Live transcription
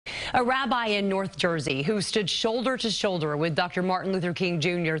A rabbi in North Jersey who stood shoulder to shoulder with Dr. Martin Luther King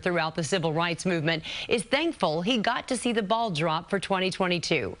Jr. throughout the civil rights movement is thankful he got to see the ball drop for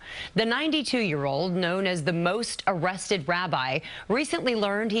 2022. The 92-year-old, known as the most arrested rabbi, recently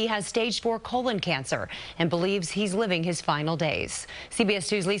learned he has stage 4 colon cancer and believes he's living his final days. CBS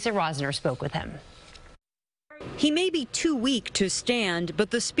 2's Lisa Rozner spoke with him. He may be too weak to stand,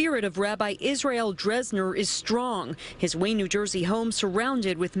 but the spirit of Rabbi Israel Dresner is strong. His Wayne, New Jersey home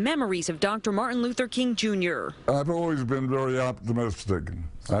surrounded with memories of Dr. Martin Luther King Jr. I've always been very optimistic.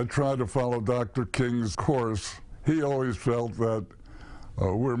 I try to follow Dr. King's course. He always felt that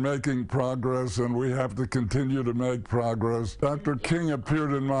we're making progress and we have to continue to make progress. Dr. King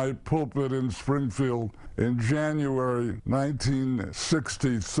appeared in my pulpit in Springfield in January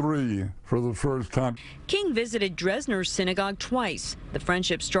 1963 for the first time. King visited Dresner's synagogue twice. The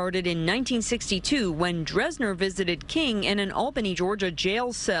friendship started in 1962 when Dresner visited King in an Albany, Georgia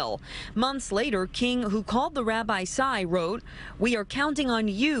jail cell. Months later, King, who called the rabbi Sai, wrote, "We are counting on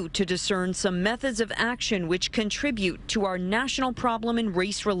you to discern some methods of action which contribute to our national problem in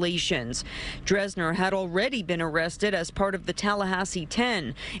race relations." Dresner had already been arrested as part of the Tallahassee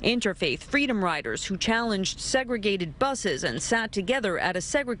 10, interfaith freedom riders who challenged segregated buses and sat together at a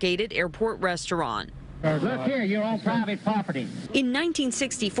segregated airport restaurant. Look here, you're on private property. In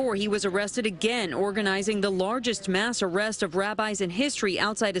 1964, he was arrested again, organizing the largest mass arrest of rabbis in history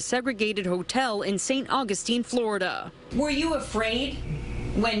outside a segregated hotel in St. Augustine, Florida. Were you afraid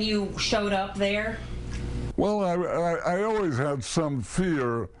when you showed up there? Well, I always had some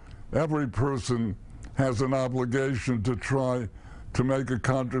fear. Every person has an obligation to try to make a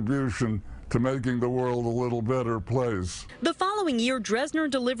contribution to making the world a little better place. The following year, Dresner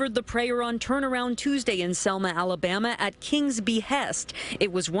delivered the prayer on Turnaround Tuesday in Selma, Alabama at King's behest.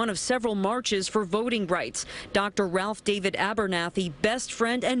 It was one of several marches for voting rights. Dr. Ralph David Abernathy, best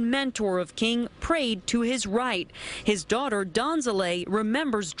friend and mentor of King, prayed to his right. His daughter, Donzale,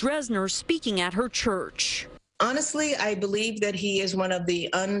 remembers Dresner speaking at her church. Honestly, I believe that he is one of the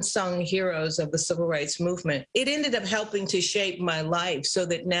unsung heroes of the civil rights movement. It ended up helping to shape my life so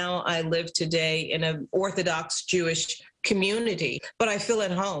that now I live today in an Orthodox Jewish community. But I feel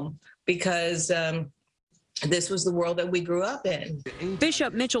at home because this was the world that we grew up in.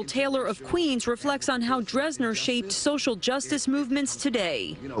 Bishop Mitchell Taylor of Queens reflects on how Dresner shaped social justice movements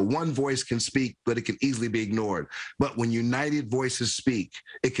today. You know, one voice can speak, but it can easily be ignored. But when united voices speak,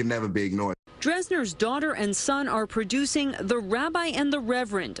 it can never be ignored. Dresner's daughter and son are producing The Rabbi and the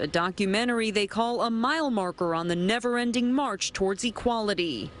Reverend, a documentary they call a mile marker on the never-ending march towards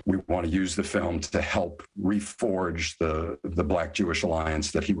equality. We want to use the film to help reforge the Black-Jewish alliance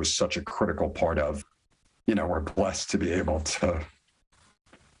that he was such a critical part of. You know, we're blessed to be able to,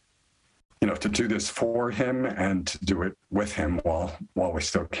 to do this for him and to do it with him while we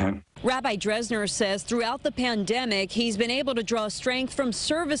still can. Rabbi Dresner says throughout the pandemic, he's been able to draw strength from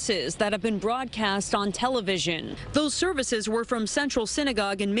services that have been broadcast on television. Those services were from Central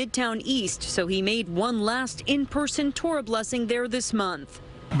Synagogue in Midtown East, so he made one last in-person Torah blessing there this month.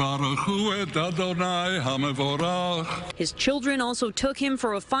 His children also took him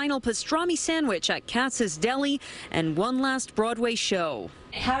for a final pastrami sandwich at Katz's Deli and one last Broadway show.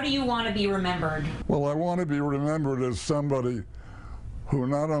 How do you want to be remembered? Well, I want to be remembered as somebody who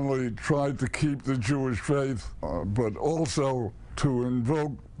not only tried to keep the Jewish faith, but also to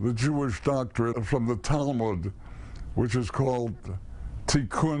invoke the Jewish doctrine from the Talmud, which is called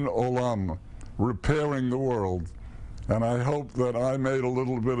Tikkun Olam, repairing the world. And I hope that I made a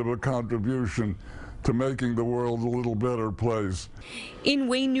little bit of a contribution to making the world a little better place. In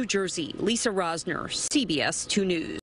Wayne, New Jersey, Lisa Rozner, CBS 2 News.